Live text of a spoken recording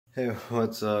Hey,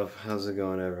 what's up? How's it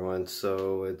going, everyone?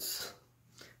 So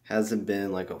hasn't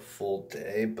been like a full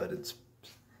day, but I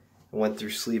went through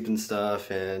sleep and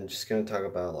stuff, and just gonna talk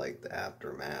about like the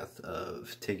aftermath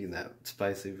of taking that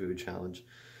spicy food challenge.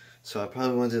 So I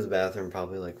probably went to the bathroom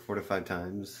probably like 4 to 5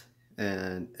 times,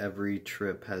 and every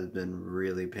trip has been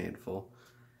really painful.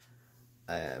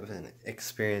 I haven't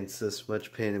experienced this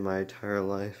much pain in my entire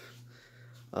life.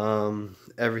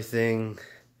 Everything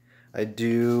I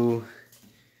do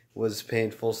was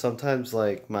painful. Sometimes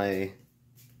like my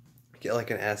get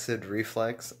like an acid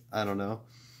reflex, I don't know,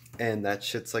 and that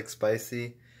shit's like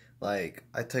spicy. Like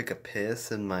I took a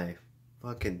piss and my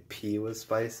fucking pee was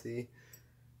spicy.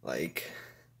 Like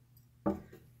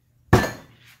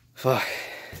fuck.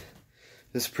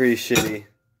 It's pretty shitty.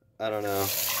 I don't know.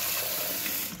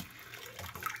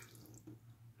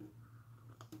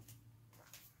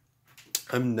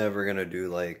 I'm never gonna do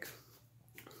like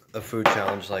a food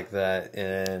challenge like that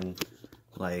and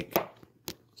like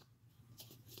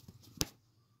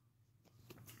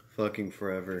fucking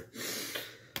forever.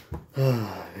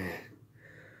 Oh, man.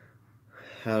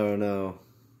 I don't know.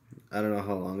 I don't know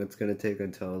how long it's gonna take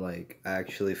until like I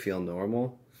actually feel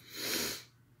normal.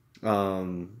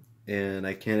 And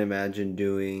I can't imagine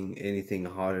doing anything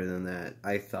hotter than that.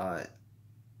 I thought,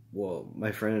 well,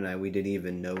 my friend and I, we didn't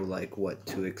even know like what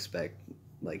to expect,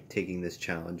 like taking this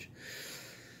challenge.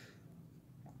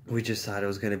 We just thought it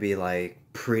was gonna be like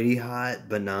pretty hot,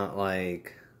 but not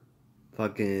like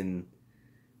fucking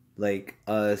like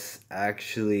us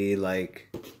actually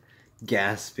like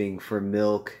gasping for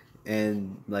milk.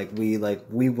 And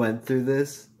we went through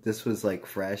this was like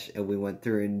fresh, and we went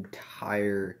through an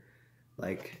entire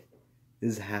like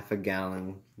this is half a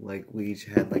gallon. Like we each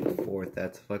had like a fourth.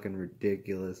 That's fucking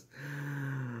ridiculous.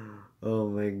 Oh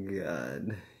my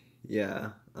god.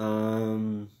 Yeah.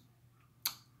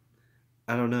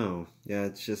 I don't know. Yeah,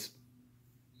 it's just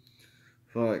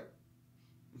fuck.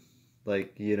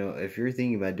 Like, you know, if you're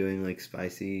thinking about doing like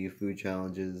spicy food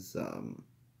challenges,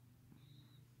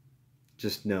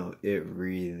 just know it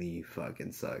really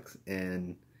fucking sucks.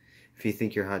 And if you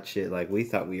think you're hot shit, like we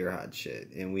thought we were hot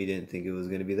shit, and we didn't think it was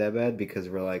gonna be that bad because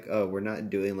we're like, oh, we're not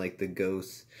doing like the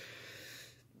ghost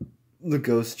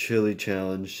chili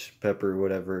challenge, pepper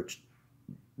whatever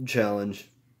challenge,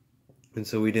 and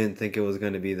so we didn't think it was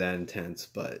gonna be that intense.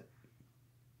 But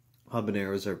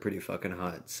habaneros are pretty fucking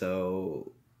hot,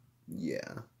 so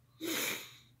yeah.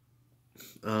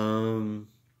 Um,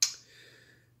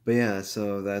 but yeah,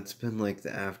 so that's been like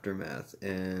the aftermath,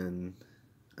 and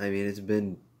I mean it's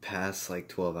been past like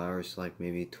 12 hours, like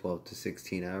maybe 12 to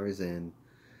 16 hours, and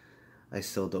I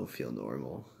still don't feel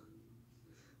normal.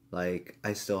 Like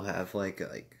I still have like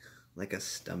a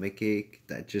stomach ache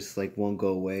that just like won't go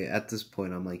away. At this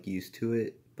point I'm like used to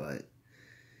it, but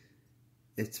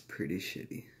it's pretty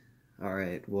shitty. All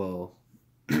right, well,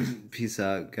 peace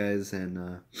out guys,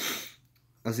 and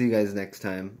I'll see you guys next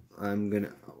time. I'm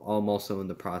also in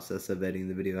the process of editing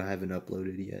the video. I haven't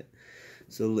uploaded yet.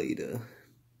 So later.